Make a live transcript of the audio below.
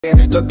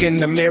Look in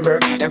the mirror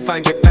and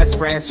find your best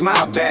friend.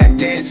 Smile back,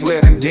 dance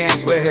with him,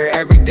 dance with her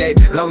every day.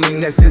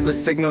 Loneliness is a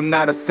signal,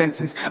 not a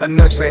sentence. A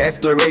nudge for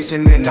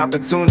exploration and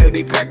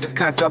opportunity. Practice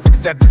kind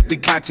self-acceptance, be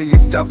kind to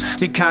yourself,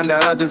 be kind to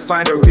others.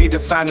 Find or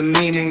redefine the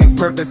meaning and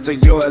purpose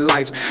of your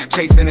life.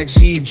 Chase and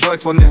achieve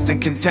joyfulness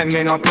and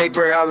contentment on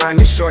paper. Outline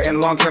your short and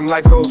long-term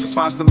life goals.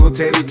 Responsible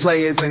daily play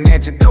is an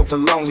antidote for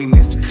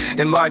loneliness.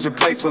 Enlarge your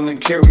playful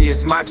and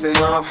curious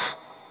mindset.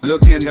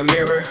 Look in the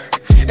mirror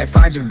and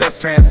find your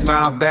best friend.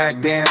 Smile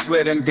back, dance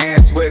with him,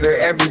 dance with her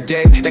every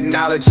day.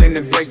 Acknowledge and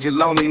embrace your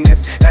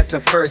loneliness. That's the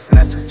first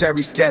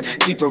necessary step.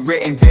 Keep a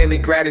written daily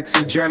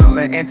gratitude journal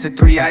and enter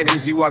 3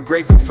 items you are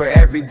grateful for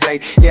every day.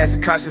 Yes,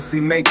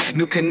 consciously make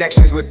new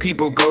connections with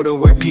people. Go to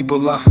where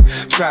people are.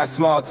 Try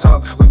small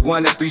talk with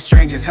 1 to 3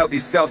 strangers. Help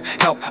yourself,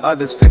 help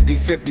others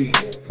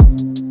 50-50.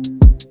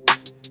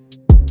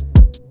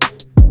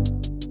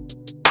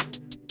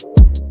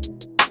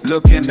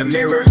 Look in the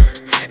mirror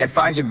and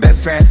find your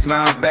best friend.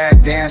 Smile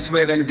back, dance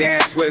with him,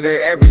 dance with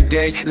her every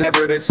day.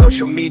 Leverage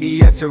social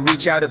media to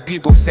reach out to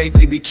people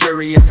safely. Be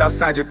curious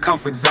outside your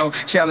comfort zone.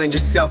 Challenge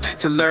yourself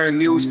to learn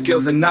new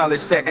skills and knowledge.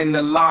 Set an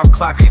alarm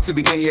clock to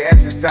begin your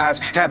exercise.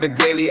 Have a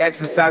daily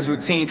exercise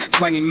routine,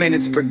 20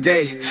 minutes per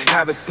day.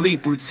 Have a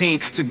sleep routine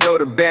to go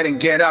to bed and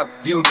get up.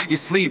 Your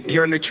sleep,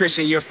 your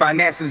nutrition, your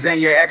finances,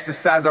 and your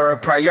exercise are a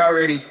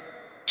priority.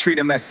 Treat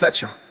them as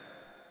such.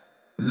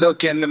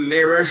 Look in the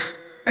mirror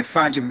and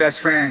find your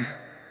best friend.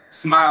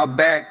 Smile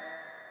back,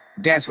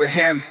 dance with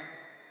him,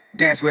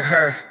 dance with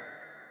her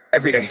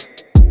every day.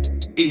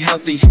 Eat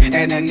healthy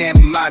and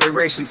in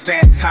moderation.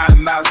 Spend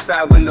time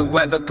outside when the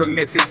weather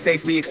permits it.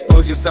 Safely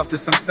expose yourself to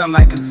some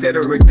sunlight.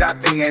 Consider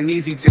adopting an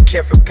easy to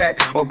care for pet,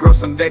 or grow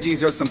some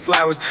veggies or some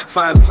flowers.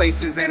 Find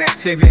places and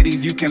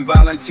activities you can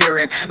volunteer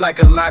in,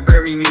 like a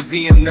library,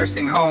 museum,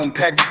 nursing home,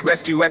 pet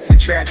rescue,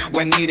 etc.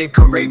 When needed,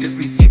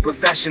 courageously seek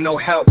professional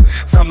help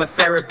from a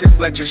therapist.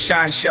 Let your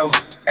shine show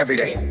every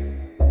day.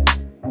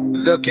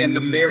 Look in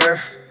the mirror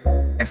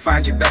and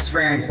find your best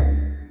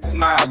friend.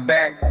 Smile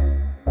back,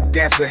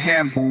 dance with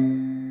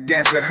him,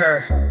 dance with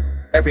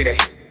her every day.